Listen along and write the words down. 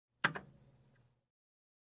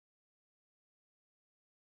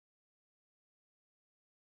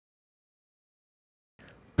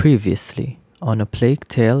Previously on A Plague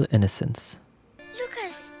Tale: Innocence.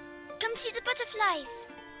 Lucas, come see the butterflies.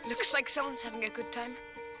 Looks like someone's having a good time.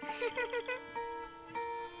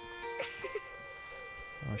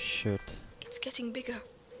 Oh shoot. It's getting bigger.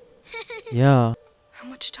 Yeah. How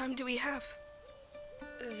much time do we have?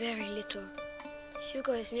 Very little.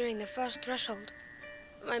 Hugo is nearing the first threshold.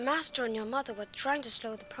 My master and your mother were trying to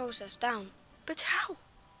slow the process down. But how?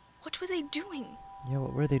 What were they doing? Yeah,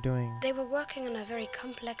 what were they doing? They were working on a very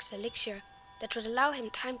complex elixir that would allow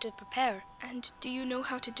him time to prepare. And do you know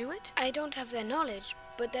how to do it? I don't have their knowledge,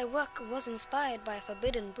 but their work was inspired by a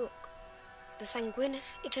forbidden book, the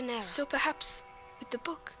Sanguinis Itinera. So perhaps with the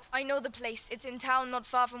book. I know the place. It's in town not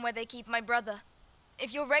far from where they keep my brother.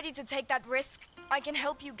 If you're ready to take that risk, I can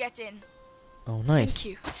help you get in. Oh, nice. Thank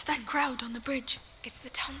you. What's that crowd on the bridge? It's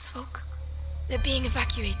the townsfolk. They're being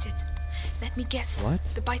evacuated. Let me guess. What?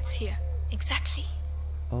 The bite's here. Exactly.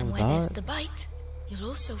 Oh, And where there's that. the bite, you'll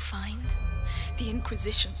also find the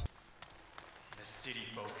Inquisition. The city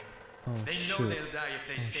folk. Oh, They know shoot. they'll die if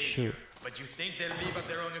they Oh, stay shoot. here. But you think they'll leave of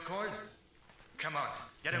their own accord? Come on,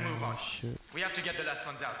 get a move on. Shoot. We have to get the last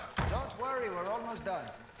ones out. Don't worry, we're almost done.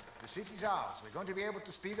 The city's ours. We're going to be able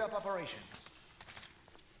to speed up operations.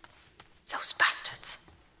 Those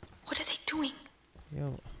bastards. What are they doing?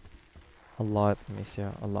 Yo. A lot. Let me see.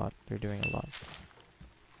 A lot. They're doing a lot.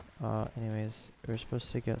 Anyways, we're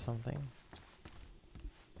supposed to get something.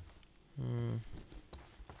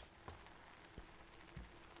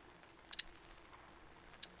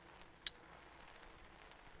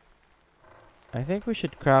 I think we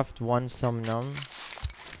should craft one Somnum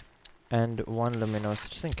and one Luminous,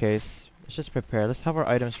 just in case. Let's just prepare. Let's have our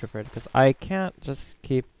items prepared, because I can't just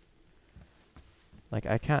keep... Like,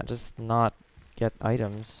 I can't just not get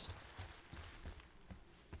items.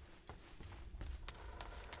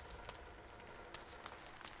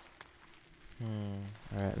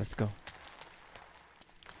 Alright, let's go.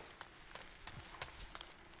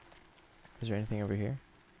 Is there anything over here?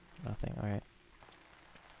 Nothing, alright.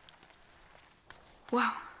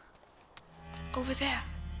 Wow. Over there.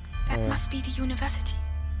 That Where? must be the university.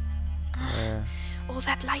 Where? All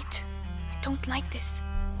that light. I don't like this.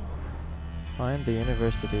 Find the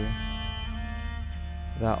university.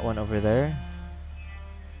 That one over there.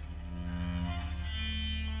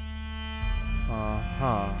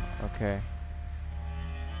 Uh-huh, okay.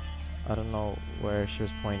 I don't know where she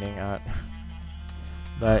was pointing at.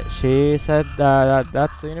 But she said that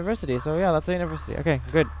that's the university, so yeah, that's the university. Okay,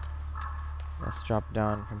 good. Let's drop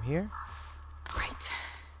down from here. Right.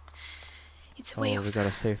 It's Oh, way we off. got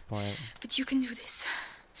a save point. But you can do this.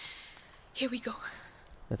 Here we go.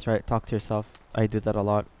 That's right, talk to yourself. I do that a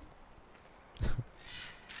lot.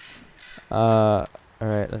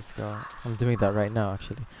 Alright, let's go. I'm doing that right now,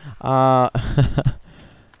 actually.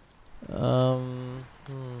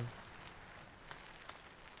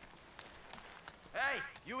 Hey,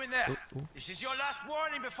 you in there! Ooh, ooh. This is your last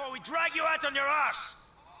warning before we drag you out on your arse!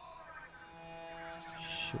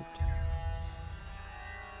 Shoot.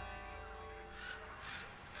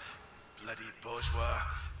 Bloody bourgeois.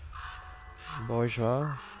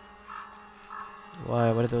 Bourgeois?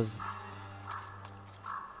 Why? What are those?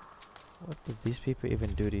 What did these people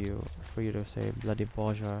even do to you for you to say bloody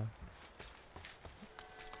bourgeois?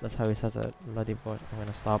 That's how he says it. Bloody bourgeois. I'm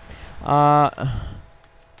gonna stop. Alright,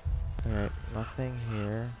 nothing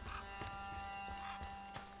here.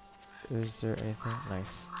 Is there anything?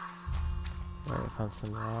 Nice. Alright, found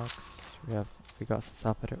some rocks. We got some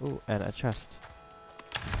salpeter. Ooh, and a chest.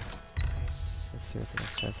 Nice. Let's see what's in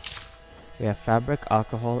this chest. We have fabric,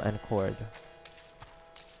 alcohol, and cord.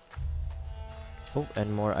 Oh,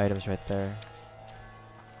 and more items right there.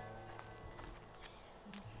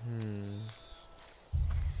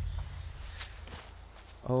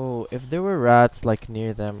 Oh, if there were rats like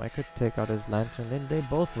near them, I could take out his lantern, then they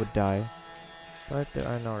both would die. But there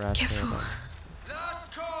are no rats Careful. near them.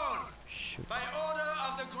 Last call! Shoot. By order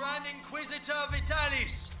of the Grand Inquisitor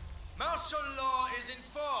Vitalis, martial law is in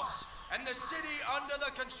force, and the city under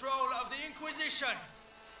the control of the Inquisition.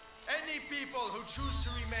 Any people who choose to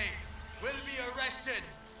remain will be arrested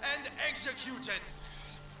and executed.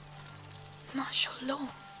 Martial law.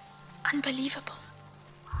 Unbelievable.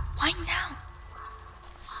 Why now?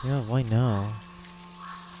 Yeah, why now?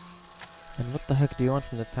 And what the heck do you want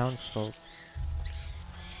from the townsfolk?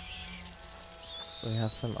 We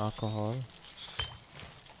have some alcohol.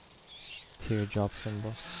 Teardrop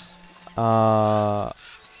symbol. Oh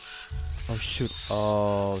shoot.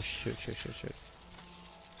 Oh shoot.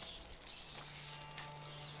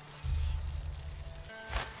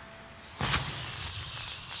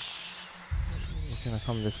 It's gonna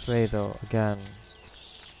come this way though, again.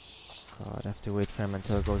 God, I have to wait for him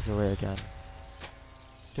until it goes away again.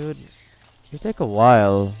 Dude, you take a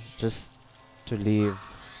while just to leave.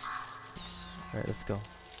 Alright, let's go.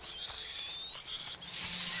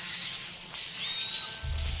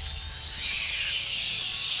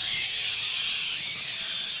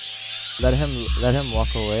 Let him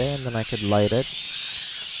walk away and then I could light it.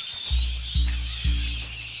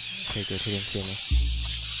 Okay, good, he didn't see me.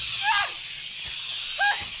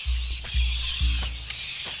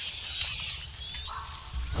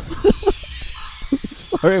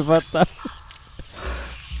 Sorry about that.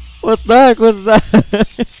 What the heck was that?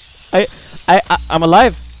 I'm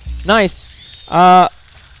alive. Nice.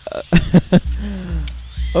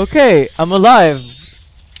 Okay, I'm alive.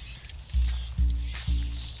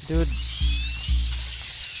 Dude.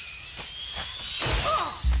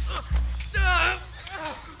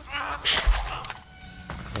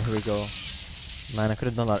 Oh, here we go. Man, I could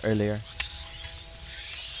have done that earlier.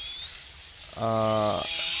 Oh.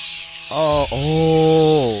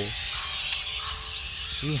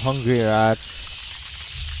 You hungry rats.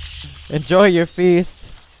 Enjoy your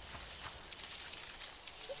feast.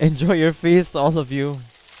 Enjoy your feast, all of you.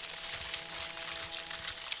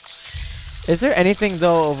 Is there anything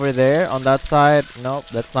though over there on that side?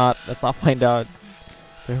 Nope, let's not find out.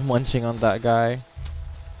 They're munching on that guy.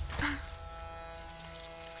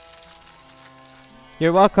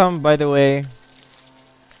 You're welcome, by the way.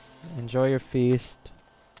 Enjoy your feast.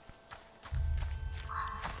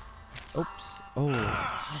 Oops. Oh.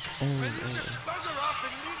 Bugger off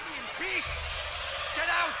and leave me in peace! Get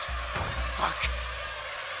out! Fuck!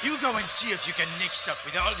 You go and see if you can nick stuff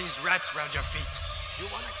with all these rats around your feet. You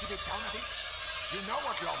wanna keep it down a bit? You know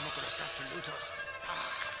what Lord Nicholas does to looters.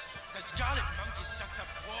 The Scarlet Monk is stuck up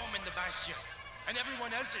warm in the bastion, and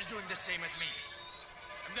everyone else is doing the same as me.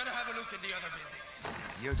 I'm gonna have a look at the other buildings.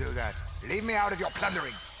 You do that. Leave me out of your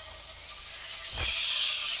plundering.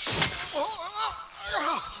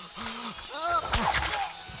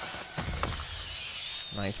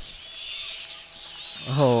 Nice.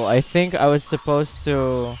 Oh, I think I was supposed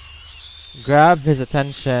to grab his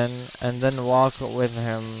attention and then walk with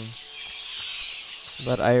him,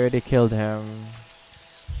 but I already killed him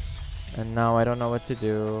and now I don't know what to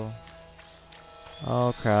do.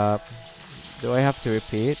 Oh crap. Do I have to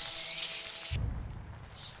repeat?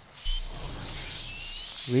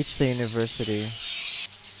 Reach the university.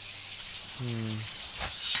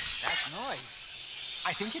 That noise.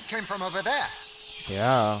 I think it came from over there.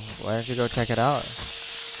 Yeah, why don't you go check it out?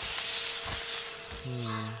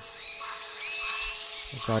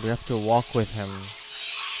 Oh God, we have to walk with him.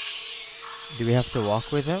 Do we have to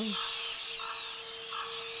walk with him?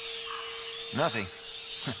 Nothing.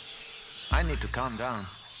 I need to calm down.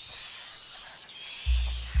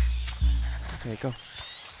 Okay, go.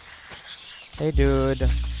 Hey, dude.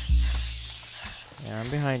 Yeah, I'm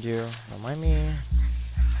behind you. Don't mind me.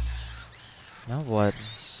 Now what?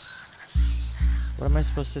 What am I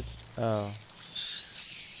supposed to... Oh.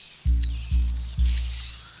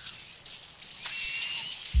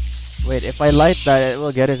 Wait, if I light that, it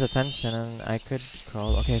will get his attention and I could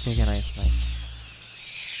crawl. Okay, nice. There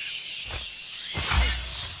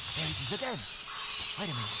it is again. Wait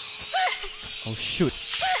a minute. Oh, shoot.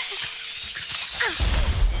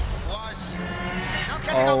 Was you? Not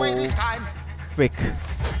getting away this time. Frick.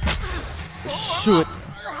 Shoot.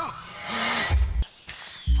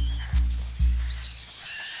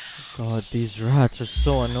 God, these rats are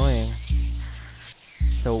so annoying.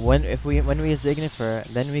 So when we use the ignifer,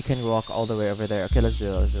 then we can walk all the way over there. Okay, let's do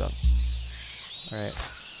that. Alright.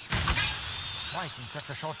 Twice in such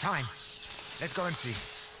a short time. Let's go and see.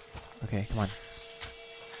 Okay, come on.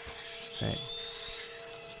 Right.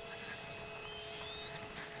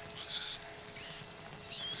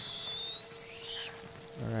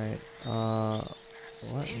 Alright.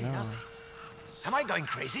 What? Still No. nothing. Am I going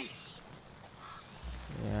crazy?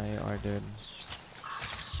 Yeah, you are, dude.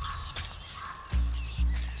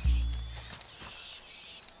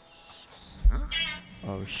 Huh?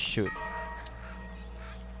 Oh, shoot.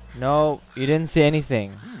 No, you didn't see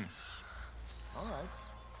anything. Alright.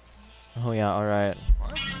 Oh, yeah, alright.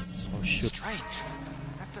 What? Oh, shoot. Strange.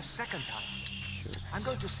 That's the second time. Shoot. I'm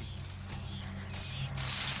going to see.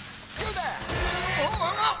 You there!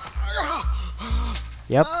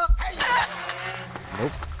 Yep. Hey!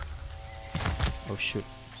 Nope. Oh, shoot.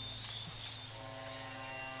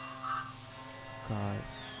 God.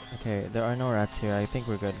 Okay, there are no rats here. I think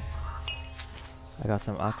we're good. I got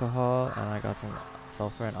some alcohol and I got some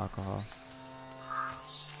sulfur and alcohol.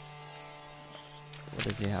 What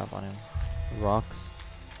does he have on him? Rocks.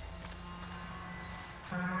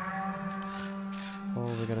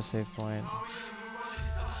 Oh, we got a save point.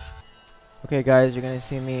 Okay, guys, you're gonna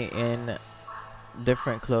see me in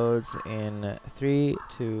different clothes in 3,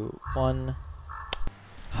 2, 1.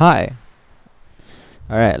 Hi.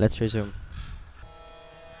 All right, let's resume.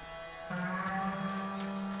 How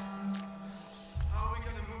are we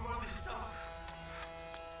gonna move all this stuff?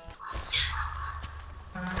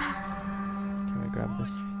 Can we grab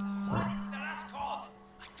this? What is the last call?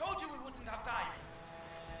 I told you we wouldn't have time.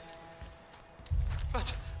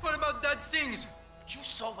 But what about Dad's things? You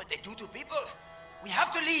saw what they do to people? We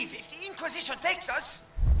have to leave if the Inquisition takes us.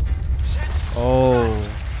 Oh.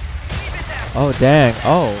 Leave it there. Oh, dang.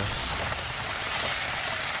 Oh.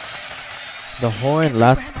 The horn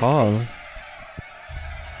last call.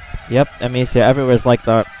 Yep, Amicia, everywhere's like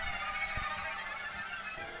that.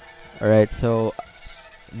 Alright, so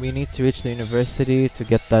we need to reach the university to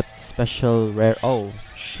get that special rare. Oh,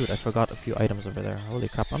 shoot, I forgot a few items over there. Holy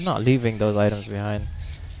crap, I'm not leaving those items behind.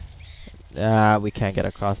 We can't get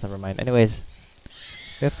across, never mind. Anyways,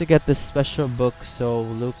 we have to get this special book so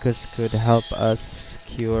Lucas could help us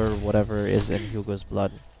cure whatever is in Hugo's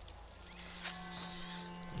blood.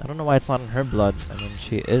 I don't know why it's not in her blood. I mean,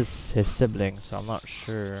 she is his sibling, so I'm not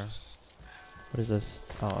sure. What is this?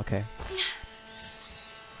 Oh, okay.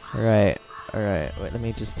 Alright, alright. Wait, let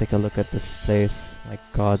me just take a look at this place. My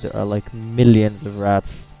god, there are like millions of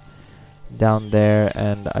rats down there,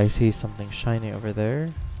 and I see something shiny over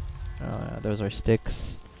there. Oh, yeah, those are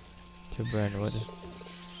sticks to burn wood.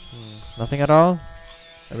 Nothing at all?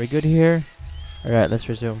 Are we good here? Alright, let's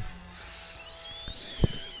resume.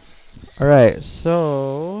 Alright,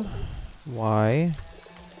 so why?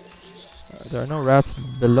 There are no rats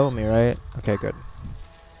below me, right? Okay, good.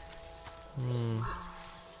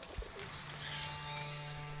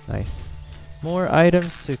 Nice. More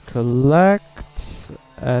items to collect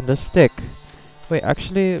and a stick. Wait,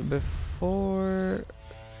 actually, before.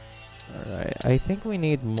 Alright, I think we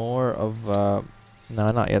need more of. No,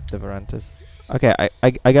 not yet, the Varantis. Okay,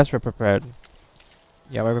 I guess we're prepared.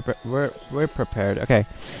 Yeah, we're prepared. Okay.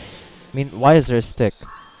 I mean, why is there a stick?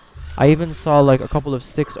 I even saw like a couple of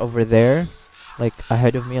sticks over there, like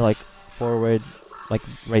ahead of me, like forward, like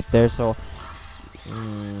right there. So,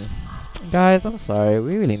 guys, I'm sorry.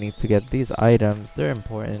 We really need to get these items. They're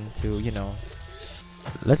important to, you know.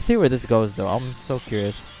 Let's see where this goes, though. I'm so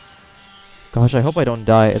curious. Gosh, I hope I don't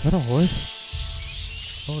die. Is that a horse?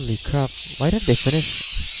 Holy crap! Why didn't they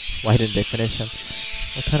finish? Why didn't they finish him?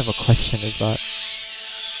 What kind of a question is that?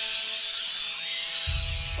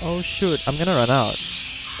 Oh shoot, I'm gonna run out.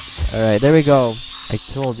 Alright, there we go. I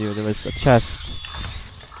told you there was a chest.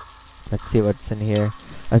 Let's see what's in here.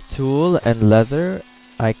 A tool and leather.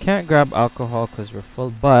 I can't grab alcohol because we're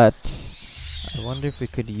full, but I wonder if we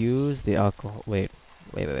could use the alcohol. Wait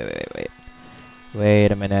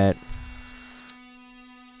a minute.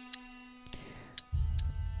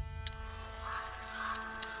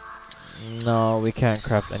 No, we can't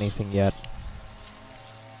craft anything yet.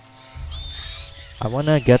 I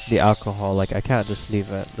wanna get the alcohol, like I can't just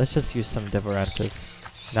leave it. Let's just use some Devorantis.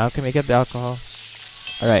 Now can we get the alcohol?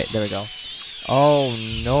 Alright, there we go. Oh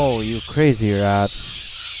no, you crazy rats.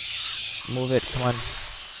 Move it, come on.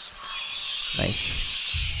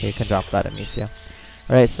 Nice. Okay, you can drop that, Amicia.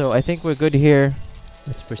 Alright, so I think we're good here.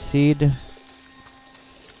 Let's proceed.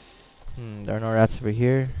 There are no rats over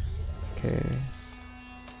here. Okay.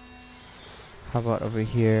 How about over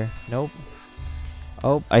here? Nope.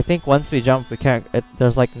 Oh, I think once we jump, we can't.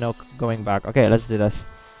 There's like no going back. Okay, let's do this.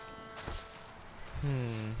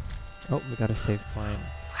 Oh, we got a save point.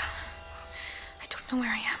 I don't know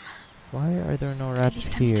where I am. Why are there no At rats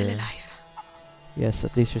least here? I'm still alive. Yes,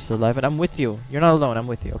 at least you're still alive, and I'm with you. You're not alone. I'm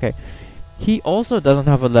with you. Okay. He also doesn't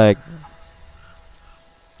have a leg.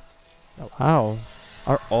 Oh, ow.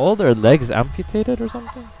 Are all their legs amputated or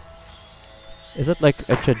something? Is it like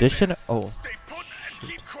a tradition? Oh. Stay put and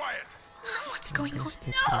keep quiet. What's going on?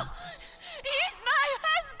 No! He's my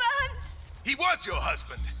husband! He was your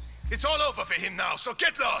husband. It's all over for him now, so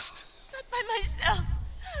get lost. Not by myself.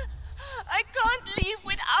 I can't leave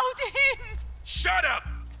without him. Shut up!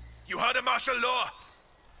 You heard of martial law?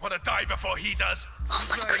 Want to die before he does? Oh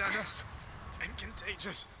my goodness. And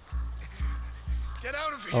contagious. Get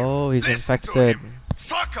out of here. Oh, he's Listen to infected. him.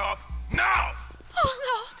 Fuck off now! Oh,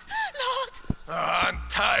 Lord. I'm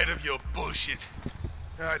tired of your bullshit.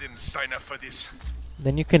 I didn't sign up for this.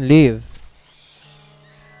 Then you can leave.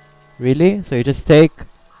 Really? So you just take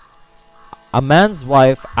a man's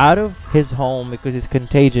wife out of his home because he's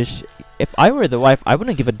contagious. If I were the wife, I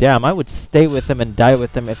wouldn't give a damn. I would stay with him and die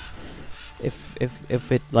with him if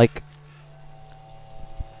it like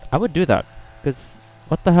I would do that. Cause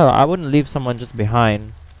what the hell? I wouldn't leave someone just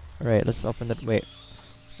behind. Alright, let's open that. Wait.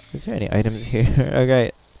 Is there any items here?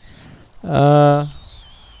 Okay. No.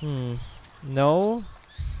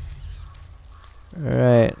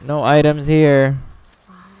 Alright, no items here.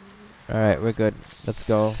 Alright, we're good. Let's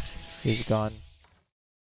go. He's gone.